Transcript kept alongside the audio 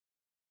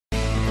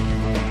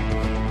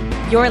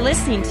You're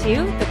listening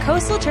to the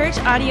Coastal Church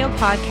Audio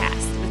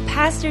Podcast with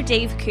Pastor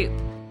Dave Koop.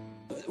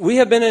 We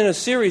have been in a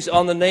series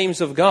on the names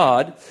of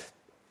God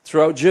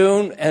throughout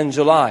June and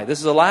July. This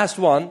is the last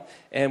one,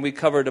 and we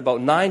covered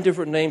about 9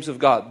 different names of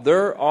God.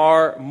 There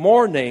are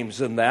more names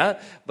than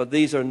that, but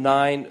these are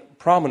 9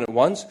 prominent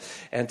ones.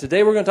 And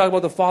today we're going to talk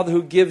about the Father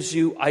who gives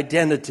you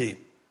identity.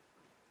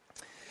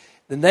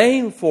 The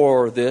name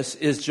for this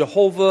is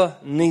Jehovah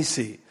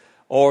Nissi,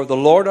 or the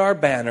Lord our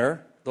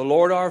banner, the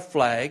Lord our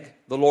flag,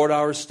 the Lord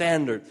our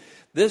standard.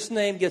 This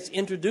name gets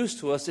introduced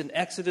to us in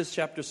Exodus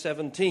chapter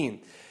 17.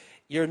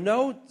 Your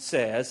note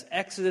says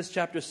Exodus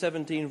chapter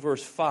 17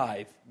 verse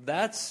 5.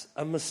 That's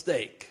a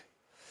mistake.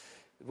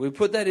 We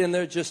put that in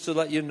there just to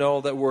let you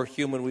know that we're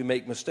human. We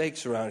make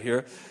mistakes around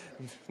here.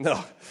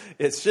 No,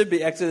 it should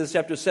be Exodus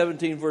chapter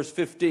 17 verse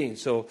 15.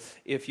 So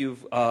if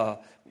you've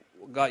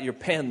got your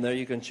pen there,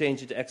 you can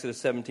change it to Exodus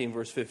 17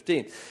 verse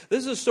 15.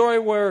 This is a story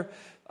where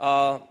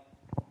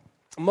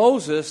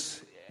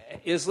Moses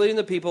is leading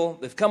the people.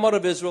 They've come out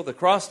of Israel. They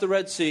crossed the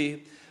Red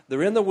Sea.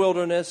 They're in the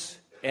wilderness,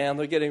 and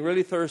they're getting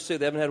really thirsty.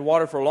 They haven't had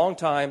water for a long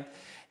time.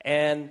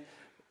 And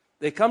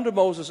they come to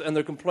Moses, and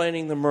they're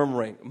complaining, they're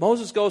murmuring.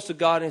 Moses goes to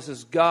God, and he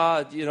says,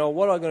 God,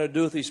 what am I going to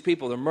do with these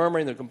people? They're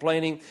murmuring, they're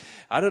complaining.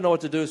 I don't know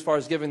what to do as far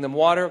as giving them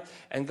water.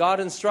 And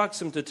God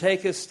instructs him to take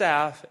his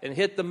staff and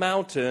hit the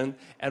mountain,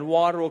 and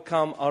water will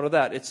come out of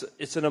that.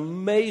 It's an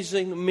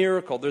amazing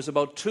miracle. There's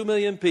about 2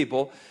 million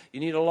people. You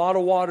need a lot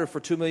of water for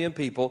 2 million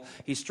people.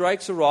 He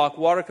strikes a rock,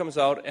 water comes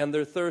out, and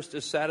their thirst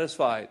is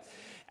satisfied.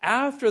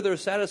 After they're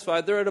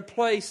satisfied, they're at a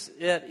place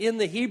that in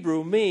the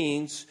Hebrew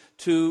means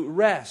to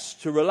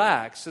rest, to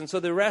relax. And so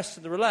they rest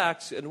and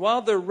relax. And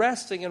while they're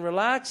resting and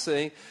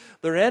relaxing,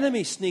 their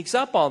enemy sneaks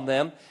up on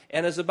them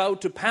and is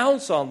about to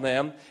pounce on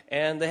them,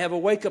 and they have a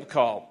wake-up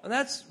call. And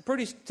that's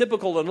pretty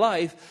typical in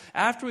life.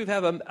 After we've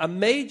had a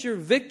major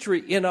victory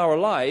in our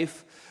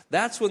life,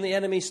 that's when the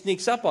enemy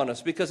sneaks up on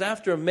us, because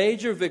after a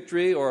major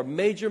victory or a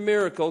major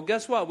miracle,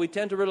 guess what? We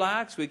tend to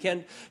relax. We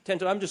tend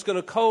to, I'm just going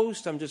to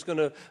coast. I'm just going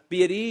to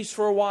be at ease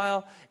for a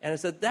while. And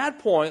it's at that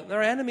point,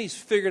 our enemy's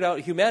figured out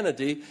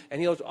humanity,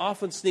 and he'll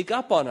often sneak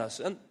up on us.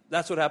 And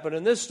that's what happened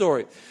in this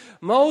story.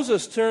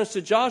 Moses turns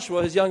to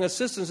Joshua, his young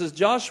assistant, and says,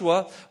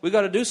 Joshua, we've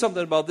got to do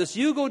something about this.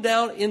 You go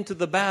down into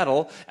the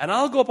battle, and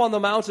I'll go up on the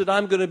mountain.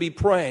 I'm going to be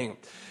praying.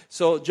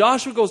 So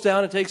Joshua goes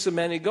down and takes some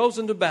men. He goes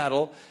into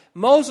battle.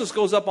 Moses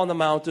goes up on the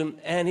mountain,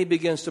 and he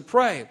begins to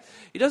pray.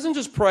 He doesn't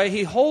just pray.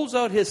 He holds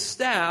out his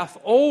staff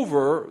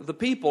over the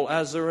people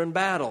as they're in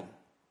battle.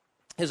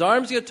 His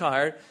arms get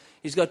tired.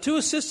 He's got 2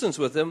 assistants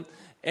with him,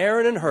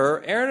 Aaron and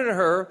Hur. Aaron and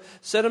Hur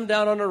set him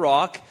down on a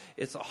rock.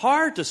 It's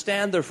hard to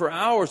stand there for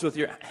hours with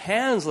your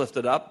hands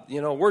lifted up.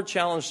 We're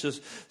challenged to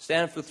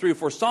stand for 3 or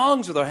 4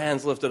 songs with our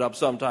hands lifted up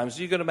sometimes.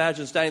 You can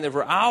imagine standing there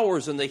for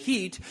hours in the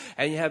heat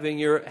and having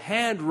your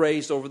hand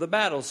raised over the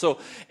battle. So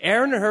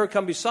Aaron and Hur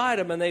come beside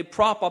him, and they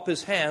prop up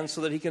his hands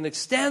so that he can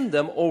extend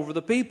them over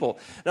the people.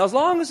 Now, as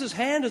long as his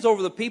hand is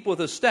over the people with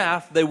his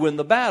staff, they win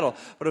the battle.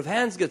 But if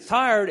hands get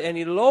tired and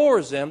he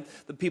lowers them,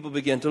 the people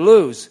begin to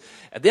lose.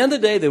 At the end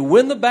of the day, they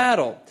win the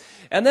battle.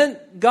 And then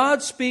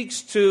God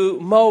speaks to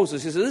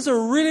Moses. He says, this is a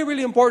really,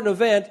 really important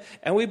event,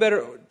 and we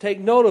better take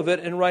note of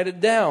it and write it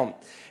down.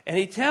 And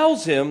he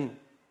tells him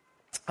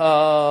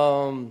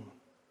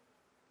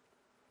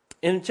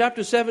in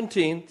chapter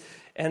 17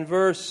 and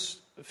verse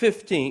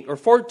 15 or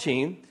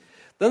 14,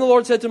 then the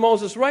Lord said to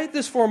Moses, write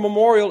this for a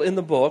memorial in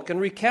the book and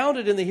recount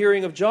it in the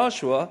hearing of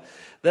Joshua,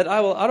 that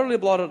I will utterly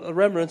blot out the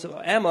remembrance of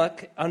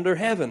Amalek under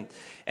heaven.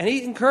 And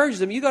he encouraged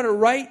them, you got to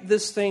write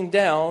this thing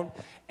down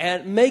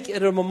and make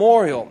it a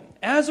memorial.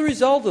 As a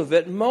result of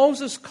it,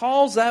 Moses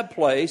calls that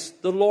place,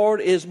 the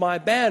Lord is my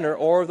banner,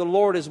 or the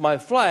Lord is my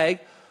flag,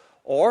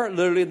 or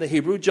literally in the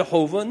Hebrew,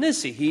 Jehovah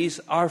Nissi. He's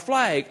our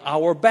flag,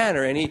 our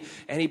banner,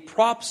 and he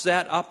props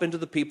that up into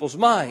the people's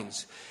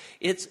minds.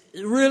 It's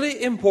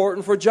really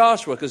important for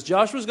Joshua, because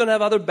Joshua's going to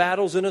have other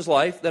battles in his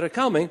life that are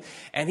coming,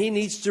 and he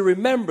needs to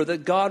remember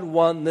that God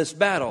won this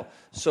battle.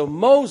 So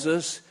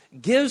Moses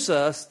gives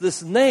us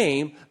this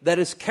name that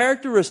is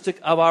characteristic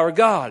of our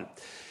God.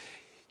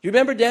 You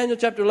remember Daniel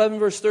chapter 11,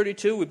 verse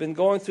 32? We've been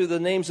going through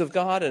the names of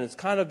God, and it's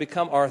kind of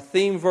become our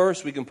theme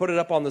verse. We can put it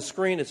up on the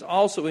screen. It's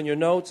also in your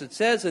notes. It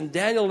says in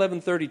Daniel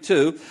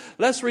 11:32,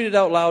 let's read it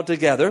out loud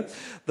together.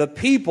 The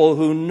people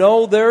who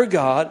know their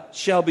God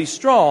shall be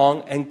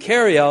strong and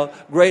carry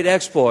out great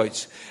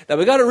exploits. Now,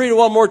 we've got to read it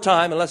one more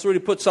time, and let's really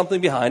put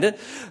something behind it.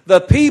 The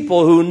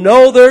people who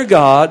know their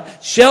God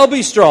shall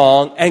be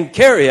strong and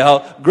carry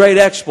out great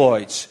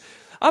exploits.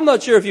 I'm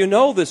not sure if you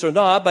know this or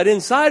not, but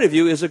inside of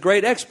you is a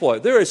great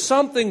exploit. There is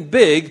something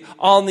big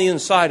on the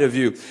inside of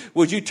you.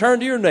 Would you turn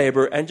to your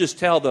neighbor and just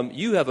tell them,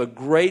 you have a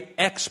great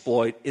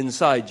exploit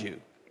inside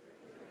you?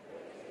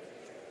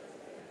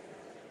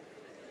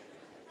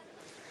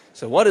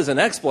 So what is an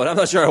exploit? I'm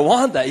not sure I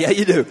want that. Yeah,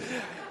 you do.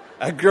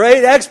 A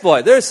great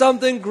exploit. There's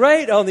something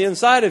great on the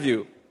inside of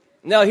you.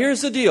 Now,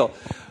 here's the deal.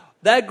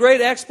 That great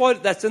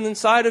exploit that's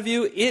inside of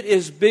you, it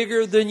is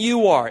bigger than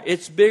you are.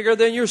 It's bigger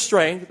than your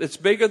strength. It's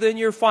bigger than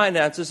your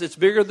finances. It's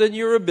bigger than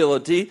your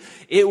ability.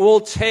 It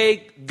will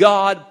take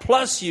God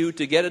plus you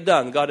to get it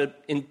done. God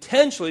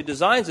intentionally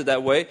designs it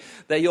that way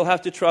that you'll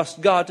have to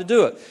trust God to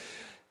do it.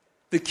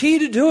 The key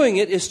to doing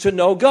it is to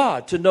know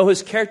God, to know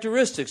His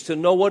characteristics, to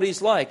know what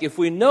He's like. If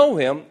we know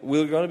Him,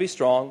 we're going to be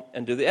strong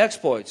and do the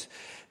exploits.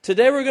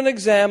 Today we're going to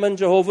examine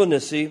Jehovah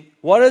Nissi.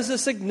 What is the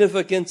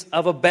significance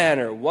of a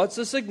banner? What's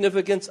the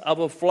significance of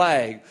a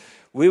flag?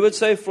 We would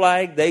say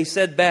flag, they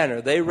said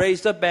banner. They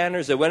raised up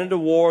banners, they went into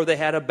war, they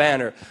had a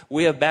banner.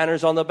 We have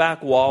banners on the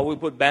back wall, we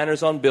put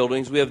banners on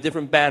buildings, we have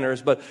different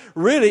banners, but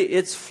really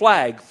it's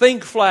flag.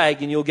 Think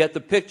flag and you'll get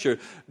the picture.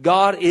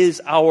 God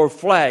is our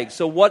flag.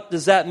 So what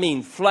does that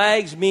mean?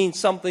 Flags mean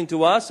something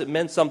to us, it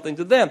meant something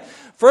to them.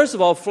 First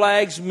of all,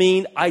 flags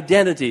mean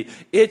identity.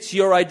 It's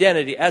your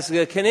identity. As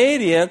a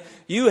Canadian,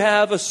 you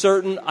have a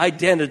certain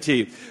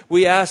identity.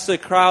 We asked the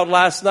crowd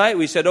last night,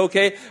 we said,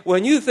 okay,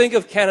 when you think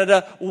of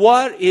Canada,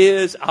 what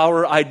is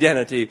our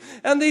identity?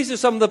 And these are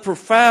some of the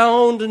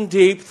profound and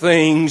deep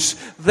things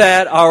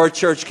that our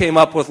church came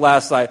up with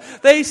last night.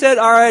 They said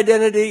our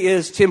identity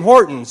is Tim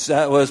Hortons.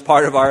 That was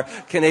part of our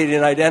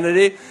Canadian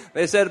identity.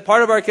 They said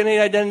part of our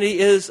Canadian identity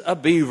is a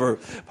beaver.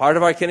 Part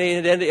of our Canadian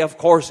identity, of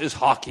course, is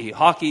hockey.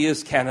 Hockey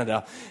is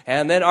Canada.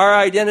 And then our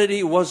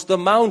identity was the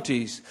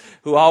Mounties,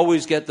 who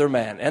always get their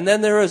man. And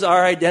then there is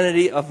our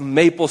identity of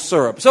maple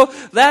syrup. So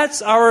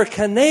that's our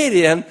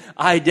Canadian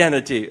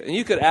identity. And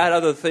you could add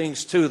other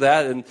things to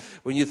that. And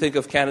when you think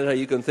of Canada,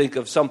 you can think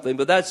of something.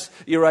 But that's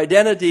your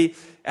identity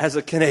as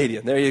a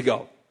Canadian. There you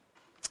go.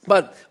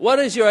 But what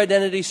is your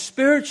identity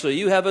spiritually?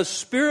 You have a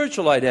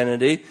spiritual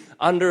identity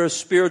under a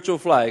spiritual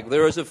flag.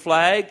 There is a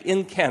flag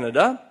in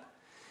Canada.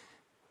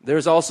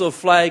 There's also a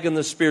flag in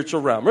the spiritual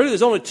realm. Really,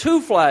 there's only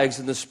two flags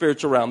in the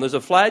spiritual realm. There's a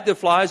flag that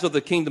flies over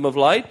the kingdom of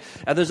light,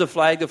 and there's a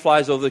flag that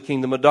flies over the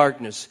kingdom of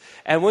darkness.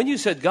 And when you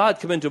said, God,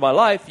 come into my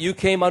life, you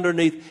came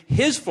underneath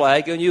His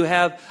flag, and you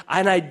have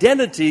an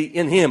identity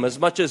in Him. As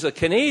much as a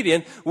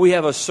Canadian, we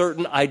have a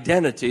certain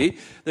identity.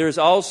 There's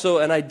also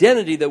an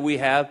identity that we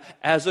have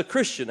as a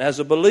Christian, as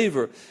a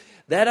believer.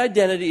 That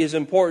identity is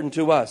important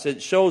to us.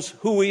 It shows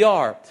who we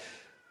are.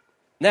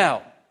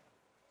 Now,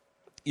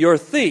 your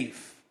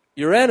thief,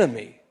 your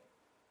enemy,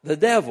 the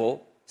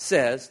devil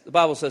says, the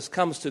Bible says,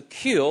 comes to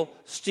kill,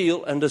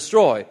 steal, and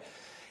destroy.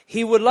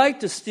 He would like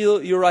to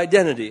steal your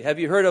identity. Have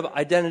you heard of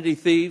identity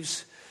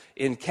thieves?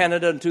 In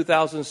Canada in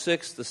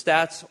 2006, the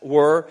stats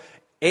were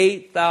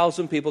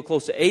 8,000 people,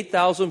 close to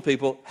 8,000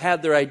 people,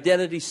 had their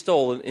identity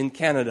stolen in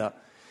Canada.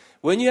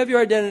 When you have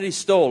your identity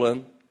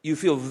stolen, you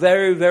feel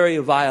very, very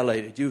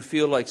violated. You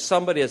feel like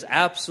somebody has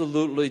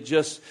absolutely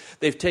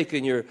they've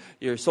taken your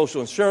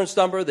social insurance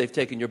number, they've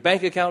taken your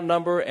bank account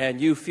number,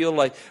 and you feel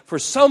like for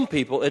some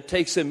people it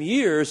takes them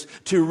years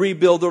to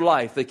rebuild their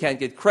life. They can't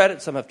get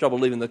credit, some have trouble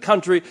leaving the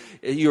country.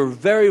 You're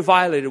very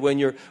violated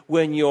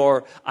when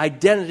your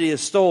identity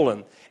is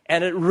stolen.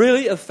 And it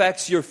really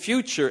affects your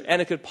future,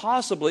 and it could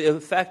possibly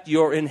affect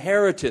your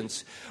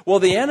inheritance. Well,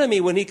 the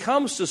enemy, when he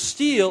comes to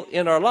steal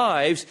in our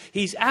lives,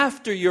 he's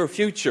after your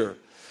future.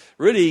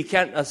 Really, he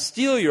can't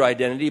steal your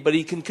identity, but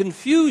he can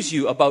confuse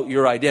you about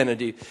your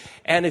identity.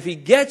 And if he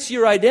gets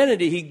your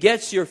identity, he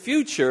gets your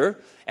future,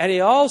 and he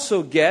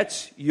also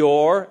gets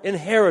your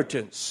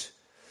inheritance.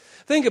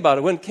 Think about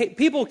it. When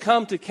people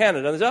come to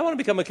Canada, and they say, I want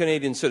to become a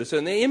Canadian citizen,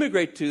 and they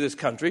immigrate to this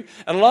country,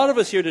 and a lot of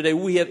us here today,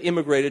 we have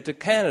immigrated to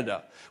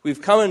Canada.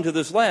 We've come into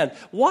this land.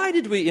 Why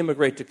did we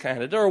immigrate to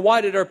Canada? Or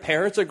why did our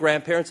parents or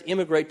grandparents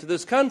immigrate to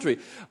this country?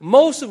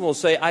 Most of them will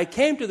say, I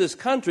came to this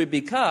country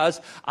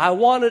because I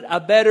wanted a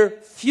better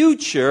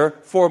future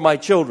for my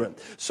children.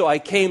 So I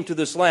came to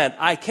this land.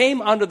 I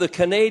came under the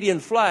Canadian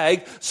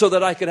flag so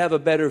that I could have a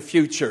better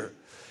future.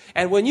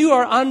 And when you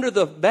are under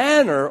the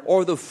banner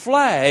or the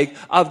flag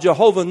of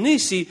Jehovah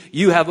Nissi,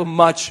 you have a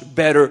much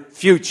better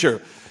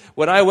future.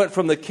 When I went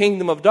from the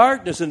kingdom of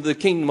darkness into the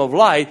kingdom of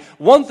light,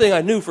 one thing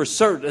I knew for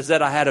certain is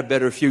that I had a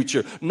better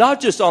future. Not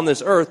just on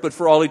this earth, but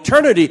for all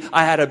eternity,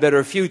 I had a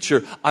better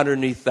future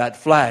underneath that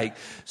flag.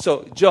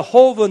 So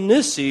Jehovah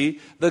Nissi,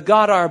 the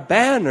God our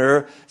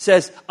banner,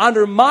 says,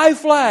 under my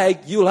flag,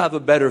 you'll have a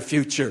better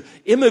future.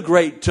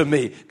 Immigrate to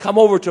me. Come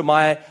over to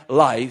my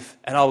life,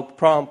 and I'll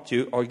prompt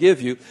you or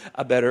give you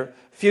a better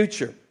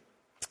future.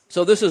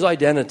 So this is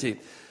identity.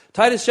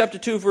 Titus chapter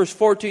 2 verse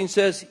 14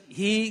 says,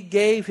 He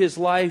gave His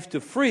life to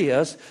free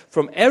us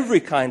from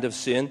every kind of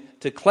sin,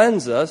 to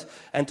cleanse us,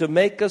 and to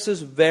make us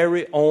His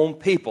very own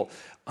people.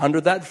 Under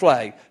that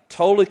flag,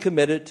 totally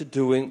committed to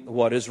doing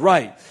what is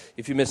right.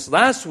 If you missed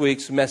last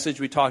week's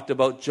message, we talked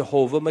about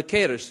Jehovah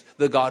Makedesh,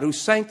 the God who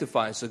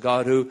sanctifies, the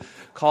God who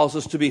calls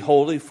us to be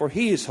holy, for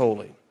He is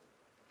holy.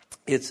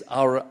 It's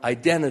our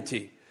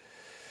identity.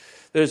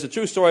 There's a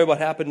true story of what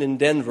happened in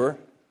Denver.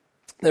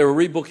 They were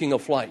rebooking a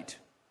flight.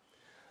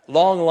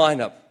 Long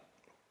lineup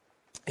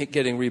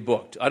getting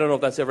rebooked. I don't know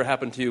if that's ever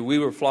happened to you. We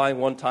were flying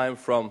one time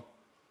from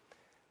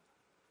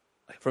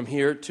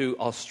here to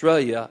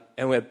Australia,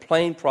 and we had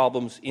plane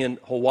problems in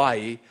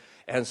Hawaii,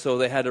 and so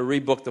they had to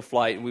rebook the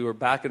flight, and we were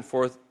back and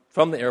forth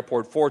from the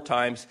airport 4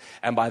 times,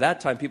 and by that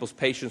time people's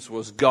patience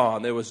was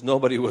gone.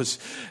 Nobody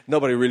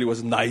really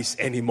was nice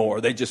anymore.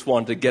 They just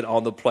wanted to get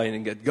on the plane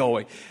and get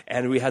going.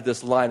 And we had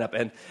this lineup,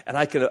 and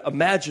I can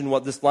imagine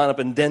what this lineup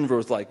in Denver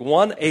was like.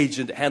 One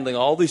agent handling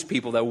all these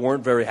people that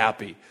weren't very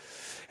happy.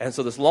 And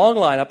so this long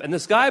lineup, and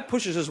this guy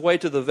pushes his way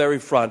to the very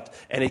front,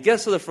 and he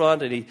gets to the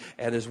front, and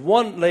there's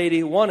one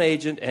lady, one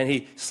agent, and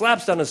he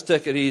slaps down his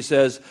ticket. He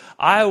says,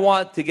 I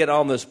want to get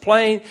on this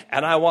plane,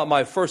 and I want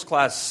my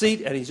first-class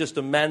seat, and he's just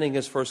demanding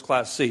his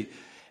first-class seat.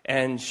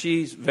 And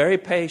she's very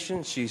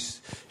patient.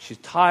 She's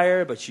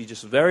tired, but she's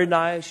just very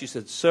nice. She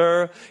said,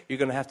 sir, you're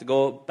going to have to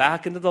go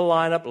back into the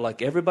lineup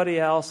like everybody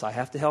else. I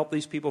have to help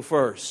these people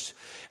first.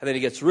 And then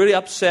he gets really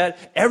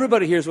upset.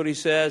 Everybody hears what he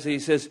says. He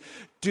says,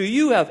 do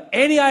you have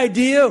any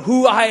idea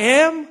who I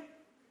am?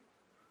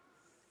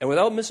 And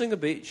without missing a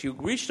beat, she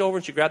reached over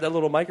and she grabbed that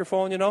little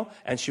microphone,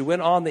 and she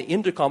went on the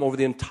intercom over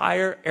the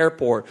entire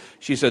airport.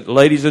 She said,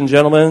 ladies and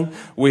gentlemen,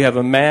 we have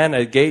a man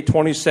at gate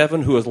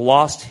 27 who has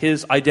lost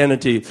his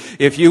identity.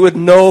 If you would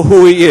know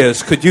who he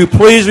is, could you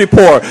please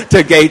report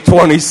to gate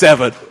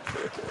 27?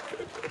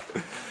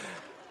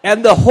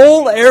 And the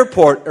whole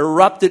airport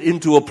erupted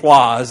into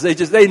applause.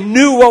 They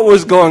knew what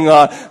was going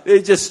on.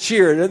 They just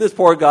cheered. And this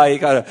poor guy, he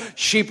kind of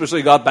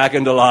sheepishly got back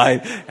into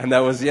line, and that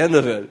was the end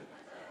of it.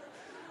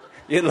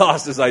 He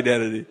lost his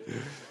identity.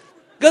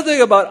 Good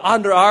thing about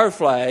under our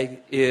flag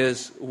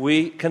is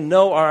we can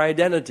know our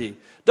identity.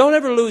 Don't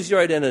ever lose your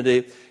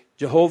identity.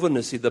 Jehovah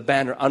Nissi, the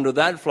banner, under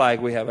that flag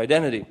we have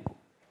identity.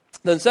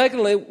 Then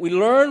secondly, we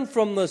learn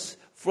from this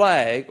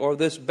flag or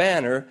this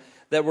banner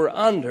that we're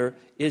under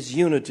is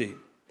unity.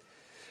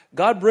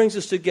 God brings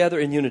us together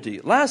in unity.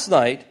 Last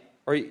night,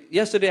 or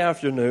yesterday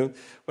afternoon,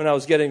 when I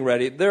was getting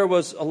ready, there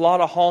was a lot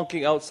of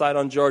honking outside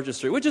on Georgia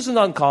Street, which isn't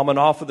uncommon.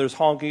 Often there's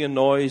honking and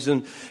noise,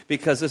 and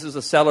because this is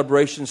a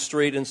celebration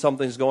street and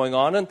something's going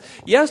on. And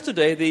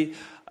yesterday, the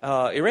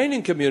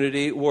Iranian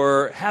community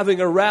were having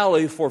a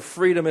rally for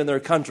freedom in their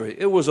country.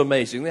 It was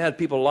amazing. They had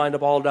people lined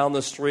up all down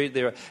the street.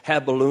 They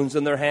had balloons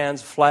in their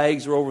hands,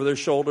 flags were over their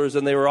shoulders,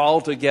 and they were all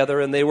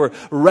together, and they were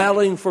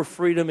rallying for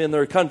freedom in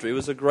their country. It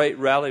was a great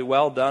rally,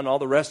 well done, all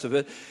the rest of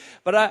it.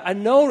 But I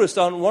noticed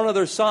on one of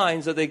their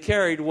signs that they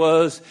carried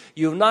was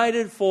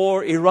United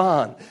for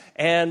Iran.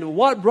 And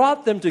what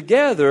brought them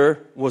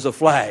together was a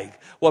flag.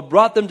 What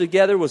brought them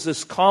together was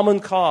this common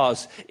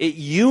cause. It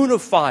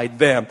unified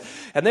them.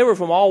 And they were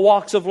from all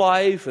walks of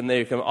life, and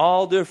they were from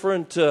all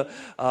different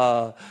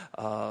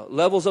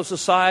levels of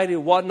society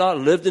and whatnot,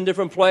 lived in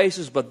different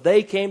places, but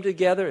they came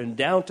together in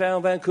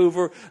downtown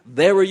Vancouver.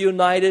 They were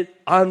united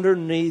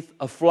underneath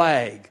a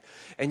flag.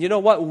 And you know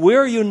what?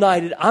 We're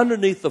united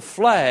underneath the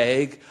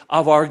flag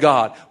of our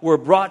God. We're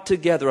brought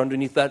together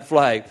underneath that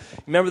flag.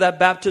 Remember that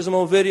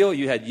baptismal video?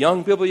 You had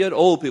young people, you had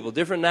old people,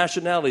 different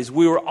nationalities.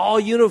 We were all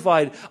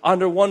unified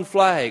under one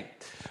flag.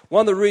 One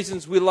of the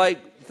reasons we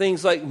like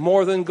things like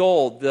More Than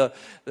Gold, the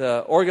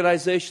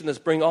organization that's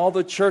bringing all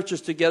the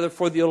churches together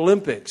for the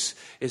Olympics,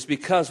 is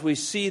because we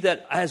see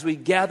that as we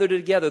gather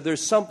together,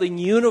 there's something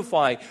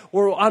unifying.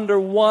 We're under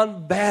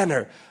one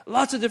banner.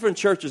 Lots of different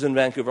churches in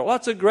Vancouver,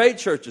 lots of great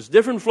churches,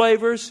 different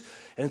flavors,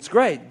 and it's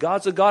great.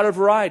 God's a God of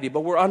variety,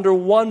 but we're under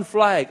one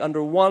flag,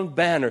 under one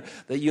banner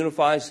that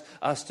unifies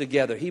us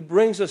together. He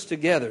brings us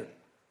together.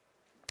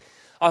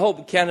 I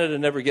hope Canada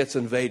never gets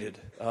invaded.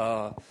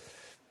 I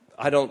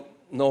don't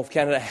know if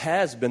Canada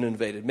has been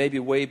invaded. Maybe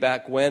way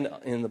back when,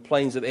 in the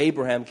Plains of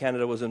Abraham,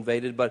 Canada was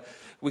invaded, but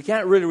we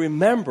can't really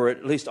remember it,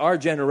 at least our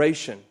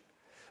generation.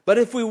 But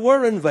if we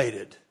were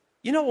invaded,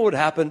 you know what would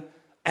happen?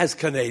 As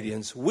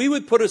Canadians, we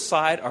would put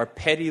aside our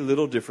petty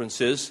little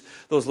differences,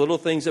 those little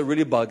things that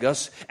really bug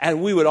us,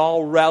 and we would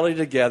all rally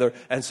together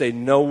and say,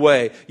 no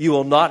way, you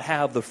will not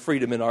have the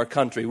freedom in our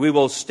country. We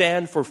will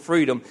stand for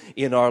freedom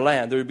in our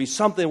land. There would be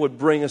something that would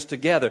bring us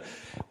together.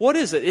 What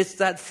is it? It's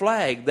that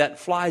flag that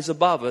flies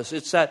above us.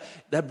 It's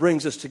that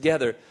brings us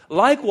together.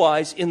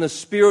 Likewise, in the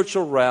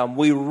spiritual realm,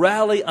 we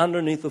rally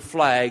underneath the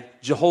flag,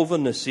 Jehovah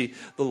Nissi,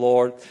 the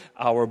Lord,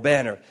 our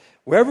banner.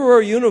 Wherever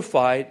we're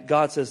unified,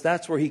 God says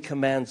that's where He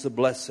commands the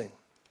blessing.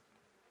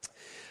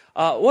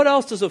 What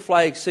else does a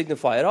flag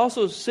signify? It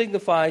also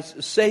signifies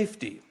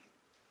safety.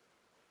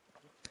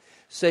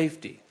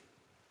 Safety.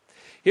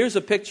 Here's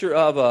a picture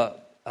of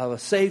a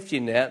safety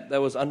net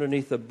that was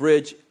underneath the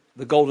bridge,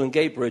 the Golden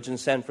Gate Bridge in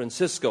San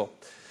Francisco.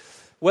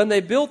 When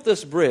they built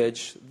this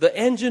bridge, the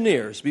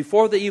engineers,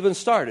 before they even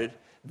started,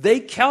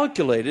 they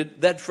calculated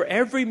that for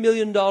every $1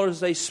 million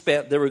they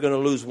spent, they were going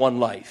to lose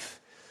one life.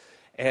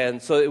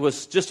 And so it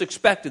was just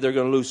expected they're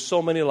going to lose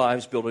so many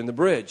lives building the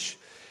bridge.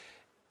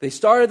 They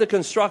started the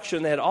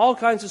construction. They had all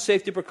kinds of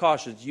safety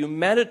precautions. You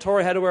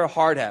mandatory had to wear a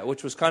hard hat,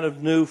 which was kind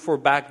of new for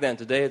back then.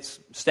 Today it's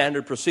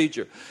standard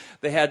procedure.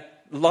 They had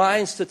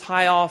lines to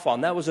tie off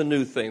on. That was a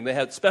new thing. They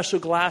had special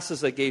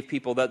glasses they gave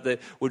people that they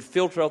would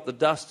filter out the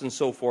dust and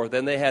so forth.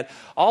 And they had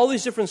all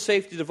these different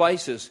safety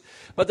devices.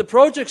 But the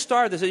project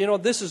started. They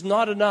said, this is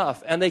not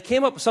enough. And they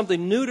came up with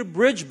something new to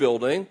bridge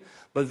building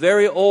but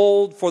very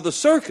old for the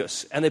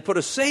circus. And they put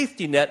a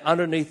safety net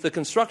underneath the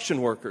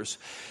construction workers.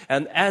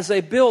 And as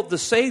they built, the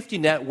safety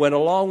net went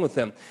along with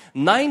them.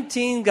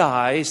 19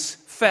 guys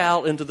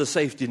fell into the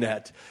safety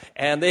net.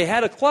 And they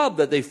had a club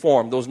that they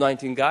formed, those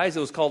 19 guys. It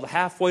was called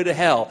Halfway to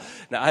Hell.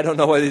 Now, I don't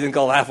know why they didn't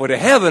call it Halfway to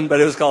Heaven, but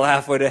it was called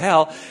Halfway to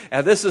Hell.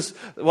 And this is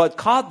what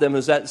caught them,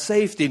 is that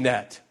safety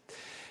net.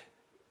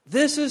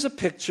 This is a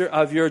picture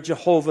of your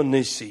Jehovah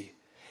Nissi.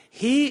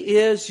 He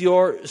is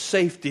your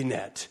safety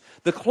net.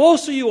 The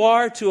closer you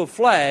are to a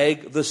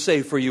flag, the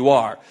safer you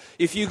are.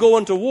 If you go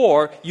into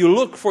war, you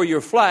look for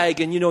your flag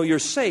and you know you're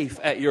safe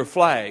at your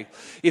flag.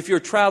 If you're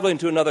traveling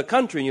to another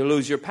country and you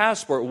lose your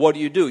passport, what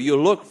do? You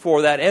look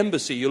for that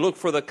embassy. You look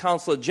for the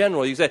consulate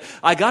general. You say,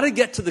 I got to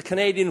get to the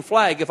Canadian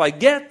flag. If I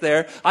get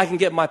there, I can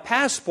get my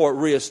passport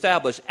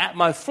reestablished. At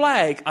my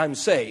flag, I'm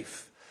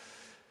safe.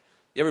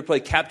 You ever play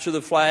Capture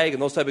the Flag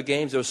and those type of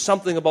games? There's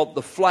something about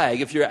the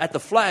flag. If you're at the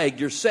flag,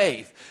 you're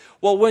safe.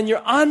 Well, when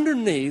you're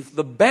underneath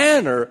the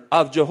banner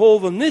of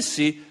Jehovah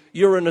Nissi,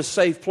 you're in a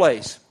safe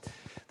place.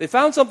 They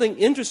found something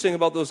interesting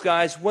about those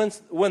guys.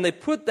 When they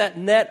put that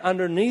net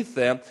underneath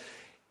them,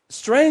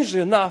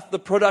 strangely enough, the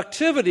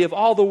productivity of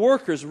all the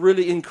workers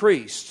really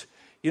increased.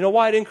 You know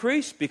why it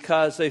increased?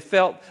 Because they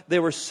felt they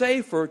were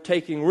safer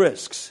taking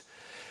risks.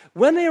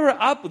 When they were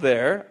up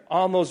there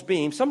on those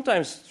beams,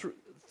 sometimes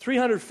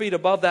 300 feet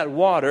above that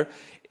water,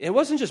 it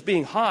wasn't just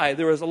being high.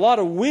 There was a lot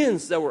of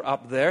winds that were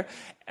up there,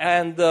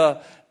 and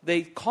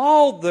they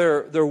called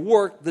their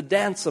work the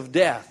dance of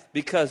death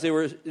because they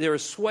were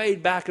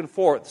swayed back and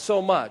forth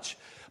so much.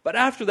 But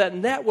after that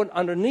net went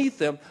underneath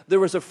them, there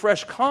was a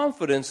fresh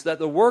confidence that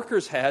the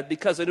workers had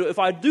because they knew, if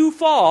I do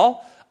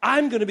fall,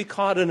 I'm going to be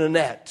caught in a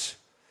net.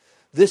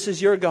 This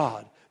is your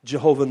God,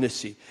 Jehovah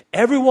Nissi.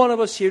 Every one of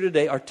us here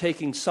today are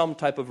taking some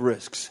type of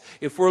risks.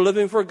 If we're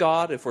living for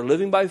God, if we're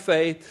living by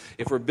faith,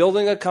 if we're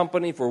building a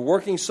company, if we're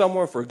working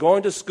somewhere, if we're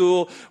going to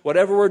school,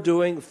 whatever we're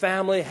doing,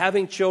 family,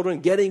 having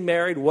children, getting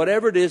married,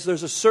 whatever it is,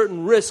 there's a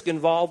certain risk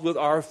involved with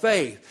our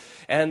faith.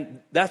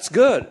 And that's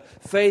good.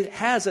 Faith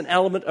has an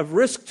element of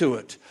risk to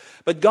it.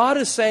 But God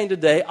is saying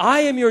today,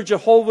 I am your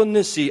Jehovah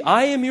Nissi.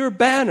 I am your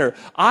banner.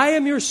 I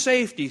am your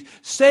safety.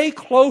 Stay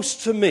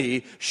close to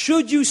me.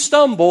 Should you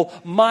stumble,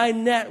 my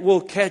net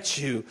will catch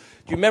you. Do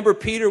you remember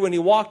Peter when he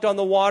walked on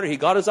the water? He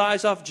got his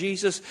eyes off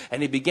Jesus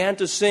and he began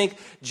to sink.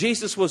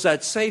 Jesus was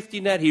that safety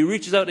net. He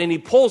reaches out and he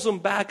pulls him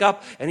back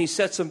up and he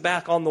sets him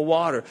back on the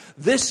water.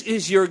 This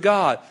is your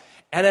God.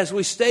 And as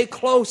we stay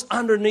close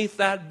underneath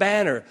that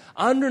banner,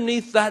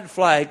 underneath that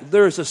flag,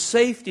 there's a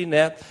safety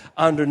net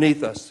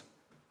underneath us.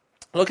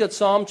 Look at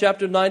Psalm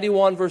chapter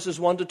 91, verses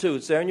 1 to 2.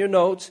 It's there in your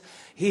notes.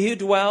 He who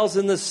dwells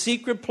in the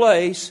secret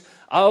place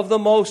of the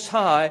Most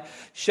High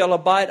shall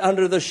abide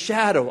under the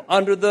shadow,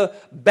 under the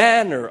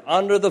banner,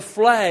 under the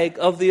flag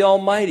of the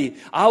Almighty.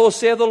 I will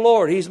say of the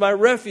Lord, He's my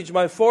refuge,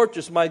 my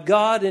fortress, my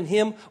God, in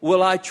Him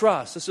will I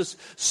trust. This is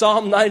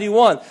Psalm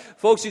 91.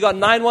 Folks, you got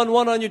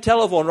 911 on your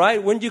telephone,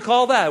 right? When do you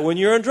call that? When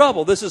you're in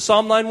trouble. This is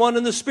Psalm 91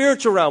 in the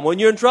spiritual realm. When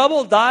you're in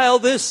trouble, dial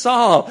this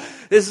psalm.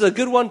 This is a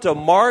good one to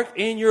mark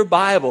in your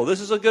Bible. This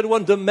is a good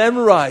one to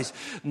memorize.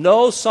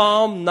 Know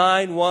Psalm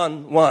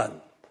 911.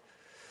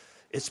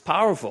 It's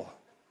powerful.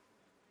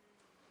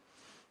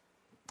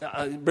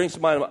 It brings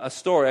to mind a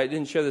story. I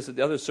didn't share this at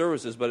the other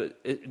services, but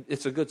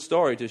it's a good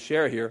story to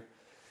share here.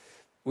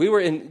 We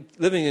were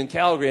living in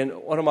Calgary, and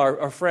one of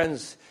our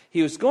friends,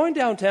 he was going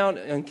downtown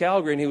in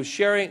Calgary, and he was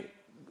sharing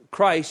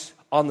Christ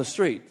on the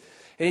street.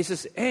 And he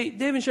says, hey,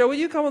 Dave and Cheryl, will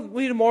you come with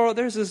me tomorrow?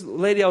 There's this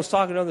lady I was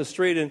talking to on the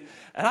street, and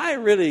I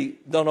really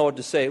don't know what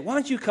to say. Why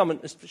don't you come,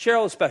 and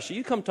Cheryl especially,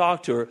 you come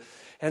talk to her.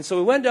 And so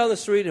we went down the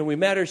street, and we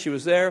met her. She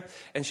was there,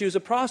 and she was a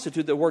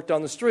prostitute that worked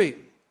on the street.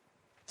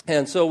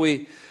 And so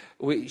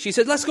she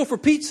said, let's go for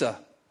pizza.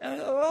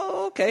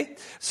 Oh, okay.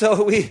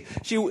 So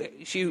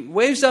she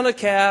waves down a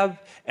cab,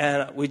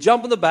 and we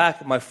jump in the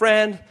back, my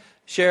friend,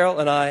 Cheryl,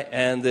 and I,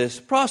 and this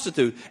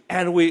prostitute,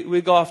 and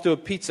we go off to a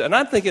pizza. And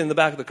I'm thinking in the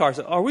back of the car,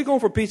 so, are we going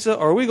for pizza,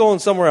 or are we going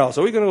somewhere else?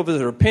 Are we going to go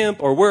visit her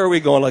pimp, or where are we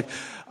going? Like,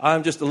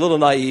 I'm just a little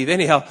naive.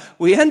 Anyhow,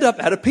 we end up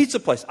at a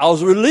pizza place. I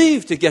was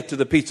relieved to get to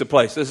the pizza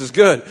place. This is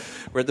good.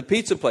 We're at the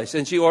pizza place,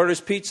 and she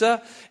orders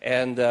pizza,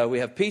 and we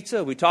have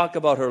pizza. We talk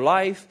about her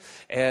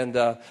life, and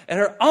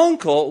her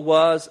uncle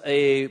was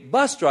a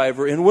bus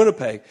driver in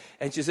Winnipeg,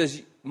 and she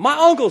says, my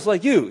uncle's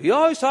like you. He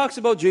always talks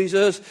about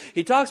Jesus.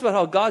 He talks about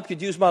how God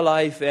could use my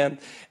life, and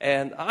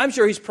I'm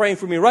sure he's praying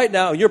for me right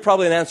now, and you're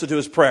probably an answer to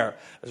his prayer.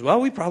 As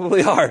well, we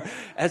probably are.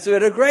 And so we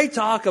had a great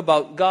talk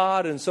about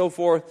God and so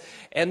forth.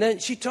 And then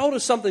she told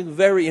us something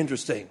very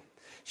interesting.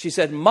 She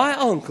said, my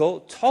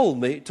uncle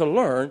told me to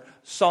learn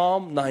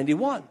Psalm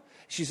 91.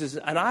 She says,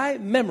 and I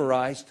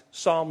memorized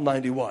Psalm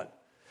 91.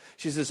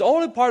 She says, the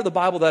only part of the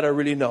Bible that I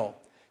really know.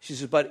 She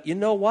says, but you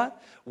know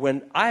what?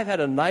 When I've had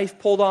a knife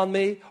pulled on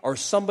me or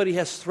somebody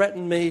has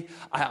threatened me,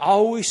 I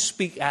always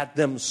speak at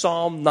them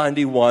Psalm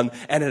 91,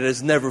 and it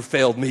has never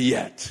failed me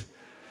yet.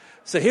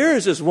 So here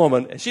is this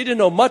woman, and she didn't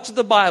know much of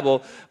the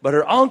Bible, but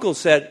her uncle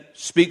said,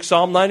 speak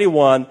Psalm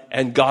 91,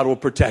 and God will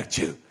protect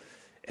you.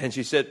 And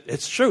she said,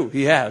 it's true,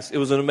 he has. It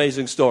was an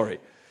amazing story.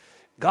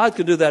 God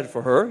can do that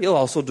for her. He'll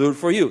also do it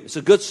for you. It's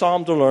a good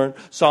psalm to learn,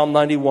 Psalm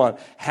 91.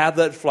 Have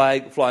that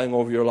flag flying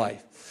over your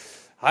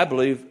life. I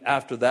believe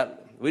after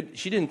that,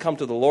 she didn't come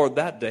to the Lord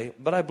that day,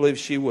 but I believe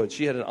she would.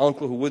 She had an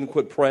uncle who wouldn't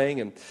quit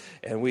praying,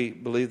 and we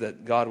believe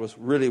that God was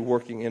really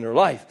working in her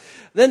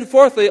life. Then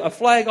fourthly, a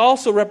flag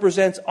also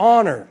represents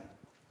honor.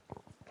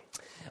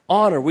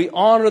 Honor. We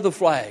honor the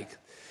flag.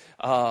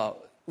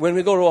 When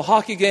we go to a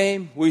hockey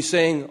game, we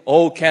sing,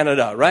 "Oh,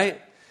 Canada,"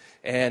 right?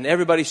 And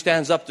everybody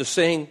stands up to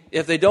sing.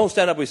 If they don't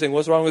stand up, we sing,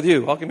 "What's wrong with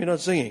you? How come you're not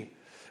singing?"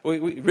 We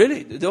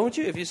really, don't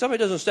you? If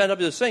somebody doesn't stand up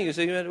to sing, you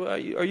say, "Are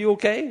you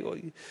okay?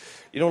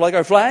 You don't like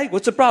our flag?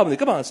 What's the problem?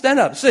 Come on, stand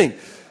up, sing."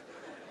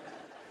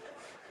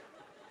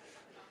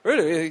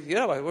 Really,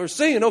 we're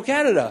singing, "Oh,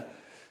 Canada."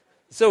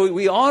 So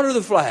we honor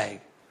the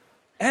flag.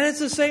 And it's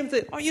the same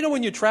thing.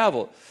 When you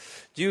travel,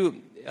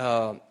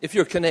 if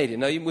you're Canadian,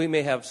 now we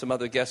may have some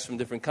other guests from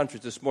different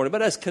countries this morning,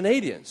 but as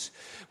Canadians,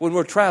 when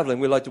we're traveling,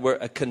 we like to wear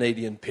a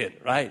Canadian pin,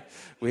 right?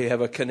 We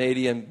have a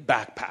Canadian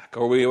backpack,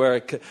 or we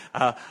wear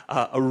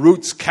a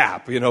Roots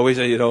cap. We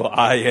say,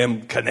 "I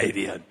am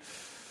Canadian."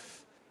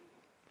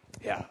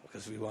 Yeah,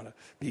 because we want to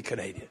be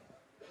Canadian.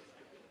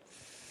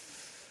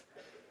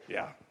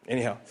 Yeah,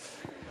 anyhow.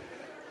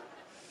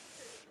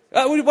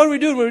 What do we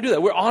do when we do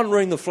that? We're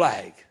honoring the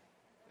flag.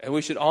 And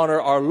we should honor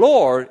our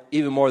Lord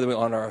even more than we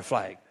honor our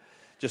flag.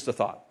 Just a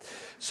thought.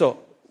 So,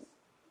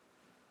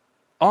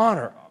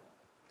 honor.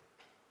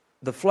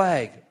 The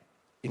flag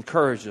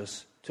encourages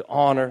us to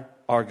honor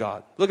our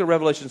God. Look at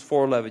Revelation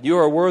 4:11. "You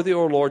are worthy,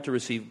 O Lord, to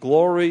receive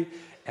glory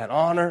and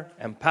honor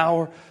and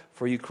power,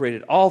 for you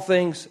created all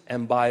things,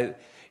 and by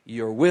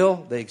your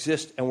will they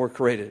exist and were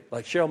created."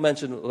 Like Cheryl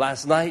mentioned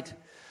last night,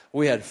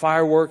 we had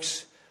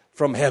fireworks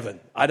from heaven.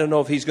 I don't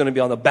know if he's going to be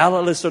on the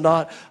ballot list or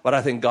not, but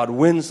I think God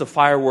wins the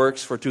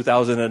fireworks for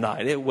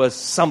 2009. It was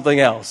something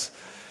else.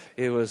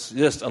 It was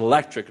just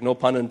electric, no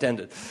pun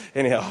intended.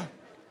 Anyhow,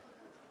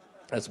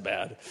 that's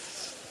bad.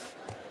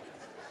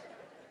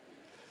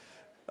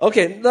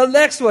 Okay, the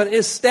next one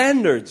is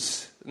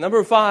standards.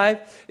 Number 5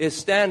 is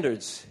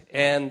standards.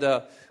 And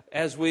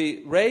as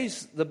we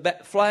raise the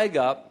flag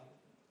up,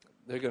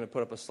 they're going to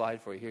put up a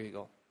slide for you. Here you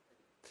go.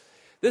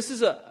 This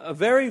is a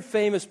very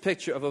famous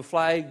picture of a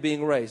flag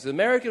being raised. The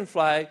American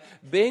flag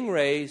being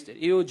raised at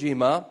Iwo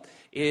Jima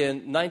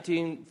in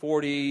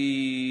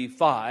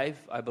 1945,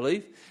 I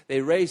believe.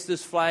 They raised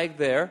this flag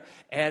there,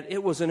 and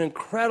it was an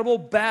incredible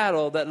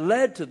battle that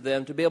led to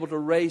them to be able to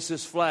raise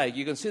this flag.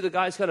 You can see the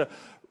guys kind of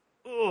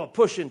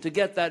pushing to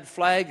get that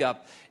flag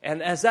up.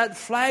 And as that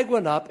flag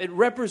went up, it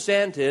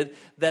represented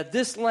that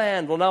this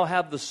land will now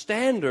have the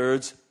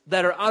standards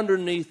that are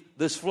underneath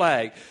this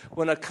flag.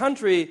 When a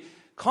country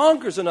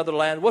conquers another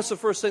land, what's the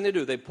first thing they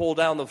do? They pull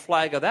down the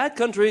flag of that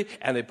country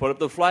and they put up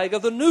the flag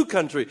of the new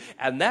country.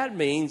 And that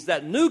means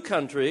that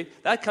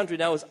that country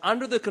now is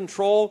under the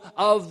control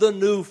of the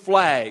new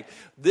flag.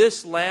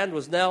 This land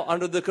was now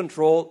under the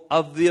control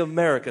of the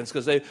Americans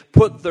because they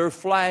put their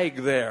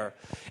flag there.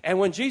 And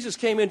when Jesus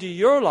came into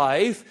your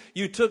life,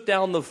 you took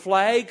down the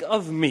flag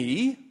of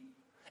me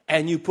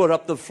and you put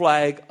up the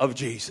flag of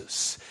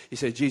Jesus. You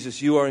say,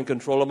 "Jesus, you are in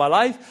control of my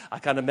life. I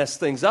kind of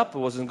messed things up. It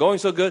wasn't going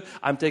so good.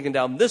 I'm taking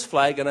down this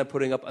flag and I'm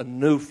putting up a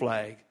new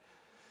flag."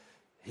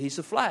 He's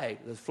a flag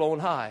that's flown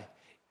high.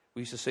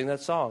 We used to sing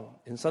that song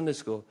in Sunday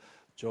school.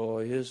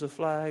 "Joy is a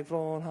flag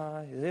flown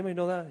high." Does anybody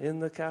know that? "In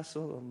the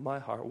castle of my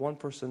heart." One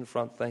person in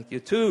front, thank you.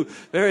 2,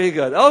 very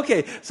good.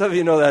 Okay, some of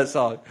you know that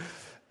song.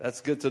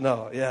 That's good to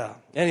know, yeah.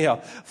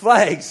 Anyhow,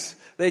 flags.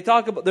 They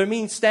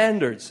mean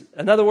standards.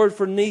 Another word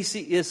for Nisi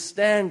is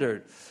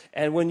standard.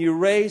 And when you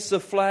raise the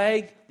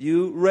flag,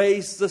 you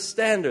raise the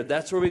standard.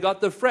 That's where we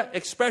got the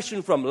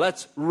expression from.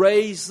 Let's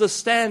raise the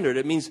standard.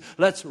 It means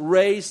let's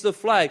raise the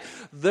flag.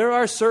 There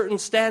are certain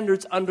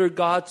standards under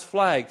God's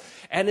flag.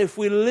 And if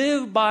we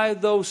live by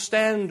those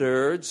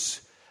standards,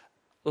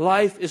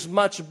 life is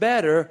much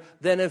better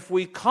than if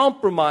we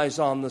compromise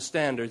on the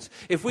standards.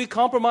 If we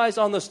compromise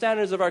on the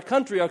standards of our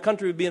country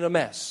would be in a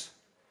mess.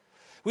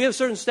 We have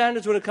certain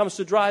standards when it comes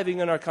to driving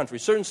in our country,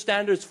 certain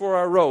standards for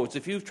our roads.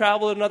 If you've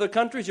traveled in other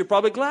countries, you're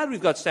probably glad we've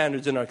got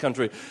standards in our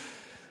country.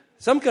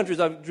 Some countries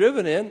I've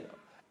driven in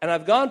and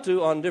I've gone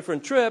to on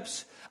different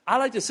trips, I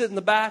like to sit in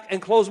the back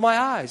and close my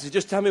eyes. You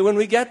just tell me when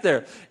we get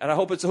there, and I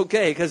hope it's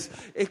okay, because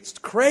it's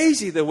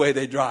crazy the way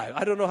they drive.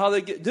 I don't know how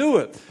they do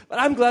it, but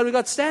I'm glad we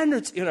got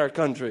standards in our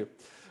country.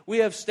 We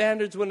have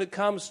standards when it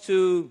comes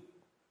to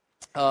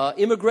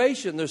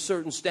immigration. There's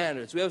certain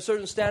standards. We have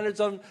certain standards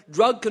on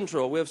drug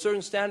control. We have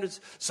certain standards.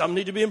 Some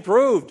need to be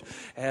improved,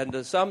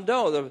 and some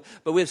don't.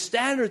 But we have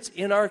standards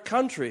in our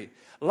country.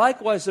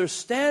 Likewise, there's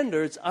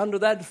standards under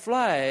that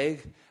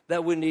flag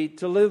that we need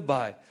to live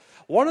by.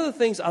 One of the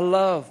things I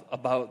love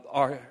about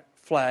our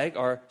flag,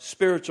 our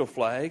spiritual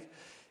flag,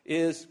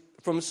 is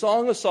from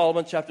Song of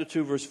Solomon, chapter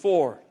 2, verse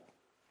 4.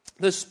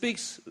 This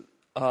speaks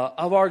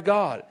of our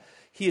God.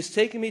 He has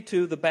taken me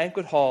to the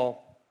banquet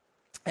hall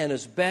and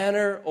his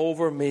banner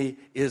over me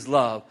is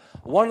love.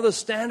 One of the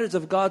standards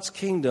of God's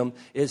kingdom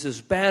is his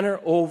banner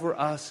over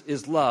us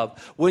is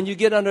love. When you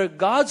get under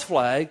God's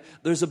flag,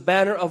 there's a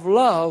banner of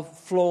love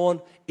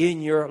flowing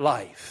in your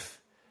life.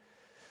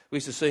 We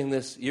used to sing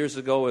this years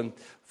ago in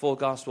full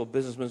gospel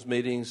businessmen's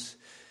meetings.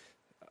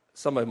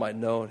 Somebody might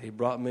know it. He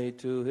brought me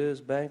to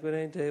his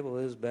banqueting table.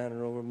 His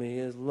banner over me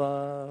is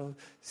love.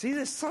 See,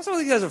 this, some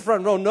of you guys in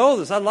front row know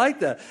this. I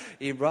like that.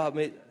 He brought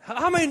me.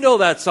 How many know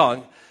that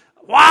song?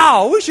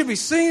 Wow, we should be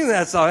singing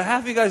that song.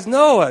 Half of you guys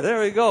know it.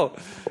 There we go.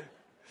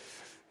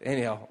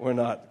 Anyhow, we're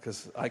not,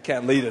 because I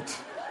can't lead it.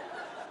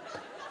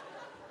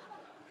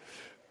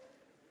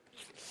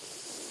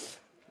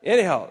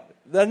 Anyhow,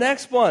 the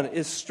next one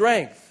is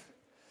strength.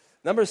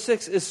 Number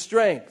 6 is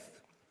strength.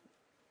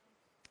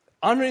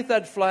 Underneath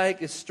that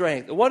flag is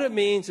strength. What it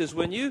means is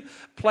when you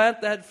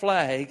plant that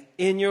flag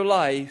in your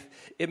life,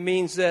 it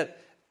means that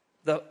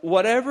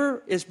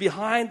whatever is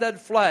behind that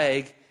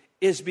flag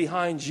is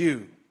behind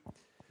you.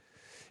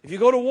 If you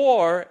go to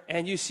war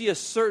and you see a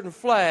certain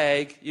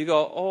flag, you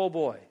go, oh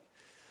boy,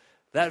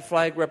 that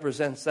flag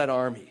represents that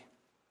army.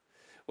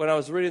 When I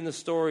was reading the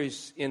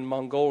stories in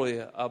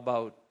Mongolia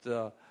about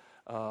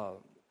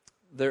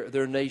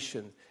their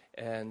nation,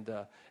 and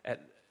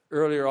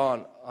earlier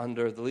on,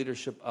 under the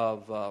leadership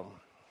of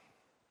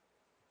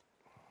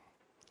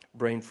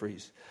brain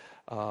freeze,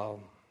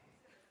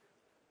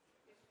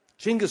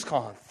 Genghis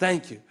Khan,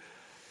 thank you.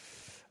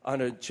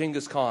 Under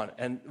Genghis Khan,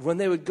 and when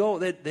they would go,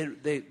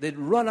 they'd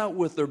run out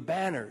with their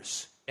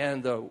banners,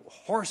 and the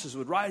horses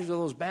would ride with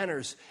those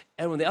banners.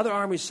 And when the other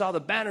armies saw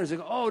the banners, they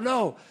go, "Oh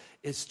no,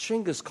 it's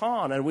Genghis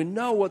Khan," and we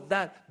know what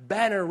that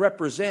banner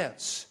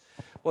represents.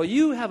 Well,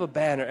 you have a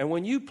banner, and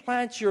when you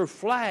plant your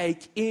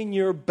flag in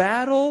your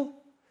battle,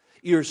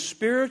 your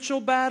spiritual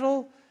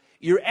battle,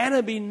 your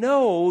enemy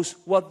knows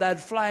what that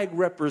flag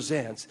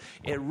represents.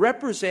 It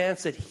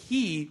represents that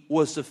he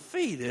was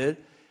defeated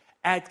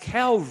at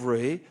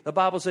Calvary. The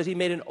Bible says he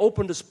made an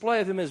open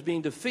display of him as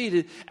being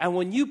defeated. And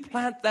when you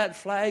plant that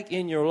flag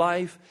in your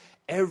life,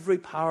 every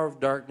power of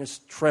darkness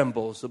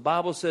trembles. The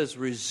Bible says,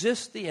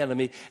 resist the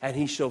enemy and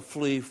he shall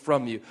flee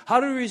from you. How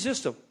do we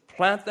resist him?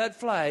 Plant that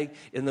flag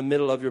in the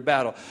middle of your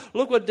battle.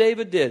 Look what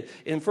David did.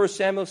 In 1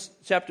 Samuel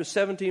chapter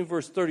 17,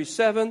 verse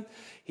 37,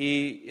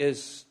 he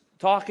is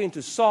talking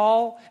to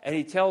Saul, and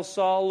he tells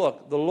Saul,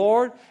 look, the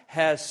Lord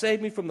has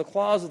saved me from the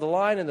claws of the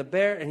lion and the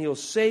bear, and he'll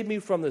save me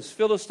from this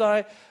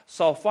Philistine.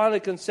 Saul finally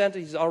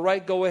consented. He said, all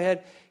right, go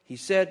ahead. He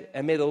said,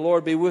 and may the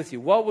Lord be with you.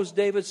 What was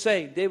David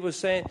saying? David was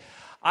saying,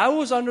 I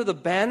was under the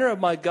banner of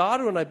my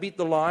God when I beat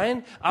the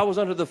lion. I was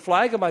under the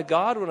flag of my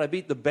God when I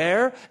beat the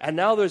bear. And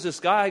now there's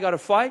this guy I got to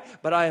fight,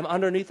 but I am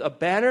underneath a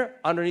banner,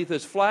 underneath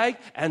his flag,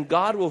 and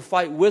God will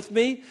fight with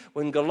me.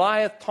 When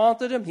Goliath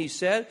taunted him, he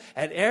said,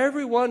 and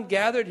everyone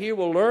gathered here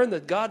will learn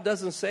that God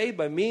doesn't save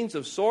by means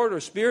of sword or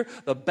spear.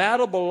 The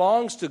battle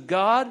belongs to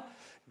God.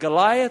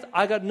 Goliath,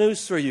 I got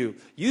news for you.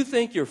 You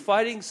think you're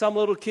fighting some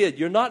little kid.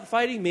 You're not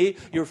fighting me.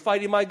 You're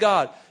fighting my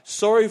God.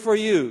 Sorry for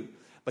you.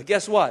 But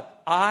guess what?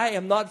 I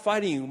am not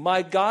fighting you.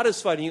 My God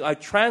is fighting you. I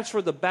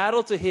transferred the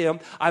battle to him.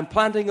 I'm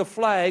planting a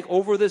flag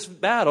over this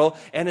battle,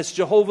 and it's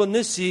Jehovah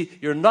Nissi.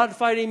 You're not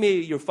fighting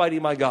me. You're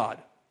fighting my God.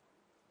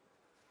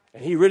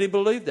 And he really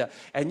believed that.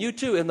 And you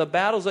too, in the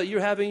battles that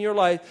you're having in your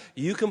life,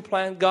 you can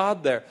plant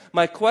God there.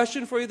 My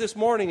question for you this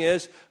morning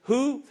is,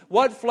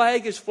 what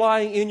flag is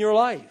flying in your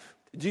life?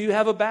 Do you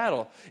have a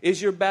battle?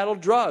 Is your battle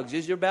drugs?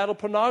 Is your battle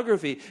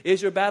pornography?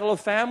 Is your battle a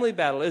family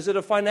battle? Is it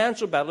a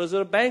financial battle? Is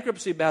it a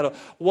bankruptcy battle?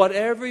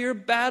 Whatever your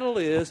battle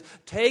is,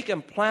 take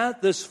and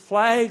plant this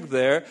flag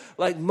there,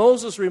 like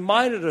Moses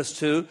reminded us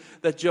to,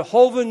 that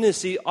Jehovah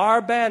Nissi, our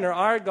banner,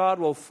 our God,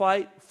 will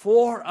fight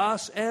for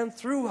us and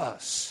through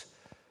us.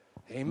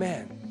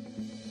 Amen.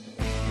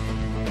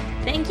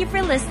 Thank you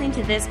for listening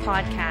to this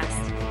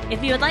podcast.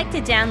 If you would like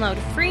to download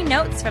free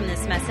notes from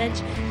this message,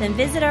 then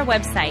visit our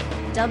website,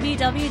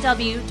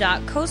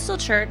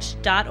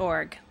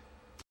 www.coastalchurch.org.